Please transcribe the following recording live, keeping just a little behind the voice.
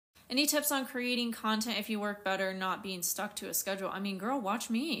Any tips on creating content if you work better, not being stuck to a schedule? I mean, girl, watch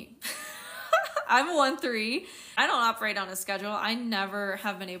me. I'm a 1-3. I don't operate on a schedule. I never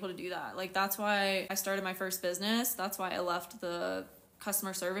have been able to do that. Like, that's why I started my first business. That's why I left the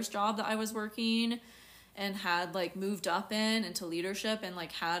customer service job that I was working and had like moved up into leadership and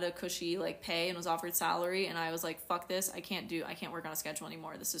like had a cushy like pay and was offered salary. And I was like, fuck this. I can't work on a schedule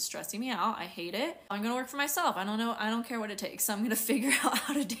anymore. This is stressing me out. I hate it. I'm going to work for myself. I don't know. I don't care what it takes. I'm going to figure out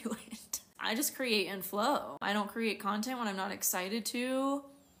how to do it. I just create and flow. I don't create content when I'm not excited to.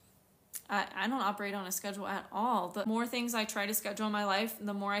 I don't operate on a schedule at all. The more things I try to schedule in my life,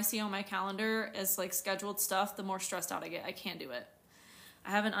 the more I see on my calendar as like scheduled stuff, the more stressed out I get. I can't do it.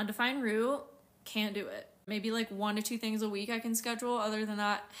 I have an undefined route. Can't do it. Maybe like 1 to 2 things a week I can schedule. Other than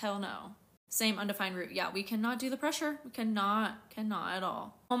that, hell no. Same undefined route. Yeah, we cannot do the pressure. We cannot at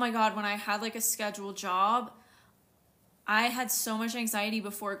all. Oh my God, when I had like a scheduled job, I had so much anxiety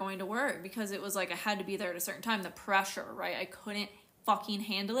before going to work because it was like I had to be there at a certain time. The pressure, right? I couldn't fucking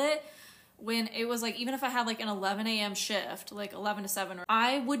handle it. When it was like, even if I had like an 11 a.m. shift, like 11 to 7,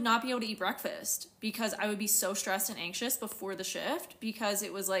 I would not be able to eat breakfast because I would be so stressed and anxious before the shift because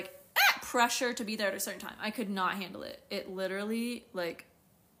it was like pressure to be there at a certain time. I could not handle it. It literally like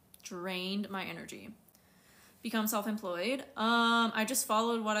drained my energy. Become self-employed. I just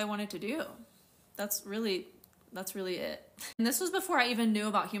followed what I wanted to do. That's really it. And this was before I even knew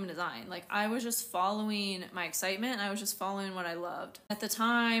about human design. Like, I was just following my excitement and I was just following what I loved. At the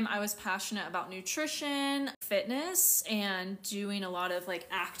time, I was passionate about nutrition, fitness, and doing a lot of like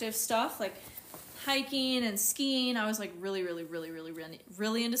active stuff, like hiking and skiing. I was like really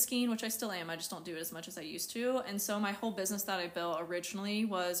into skiing, which I still am. I just don't do it as much as I used to. And so my whole business that I built originally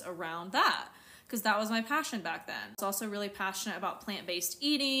was around that, because that was my passion back then. I was also really passionate about plant-based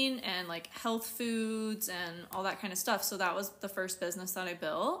eating and like health foods and all that kind of stuff. So that was the first business that I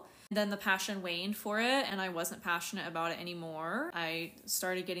built. Then the passion waned for it and I wasn't passionate about it anymore. I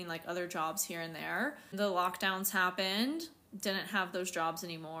started getting like other jobs here and there. The lockdowns happened. Didn't have those jobs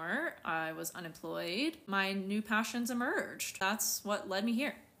anymore. I was unemployed. My new passions emerged. That's what led me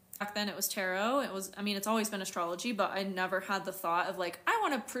here. Back then it was tarot. It's always been astrology, but I never had the thought of like, I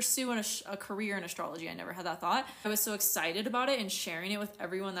want to pursue a career in astrology. I never had that thought. I was so excited about it and sharing it with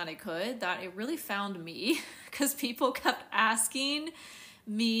everyone that I could that it really found me because people kept asking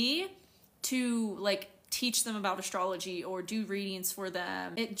me to like teach them about astrology or do readings for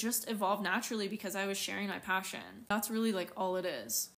them. It just evolved naturally because I was sharing my passion. That's really like all it is.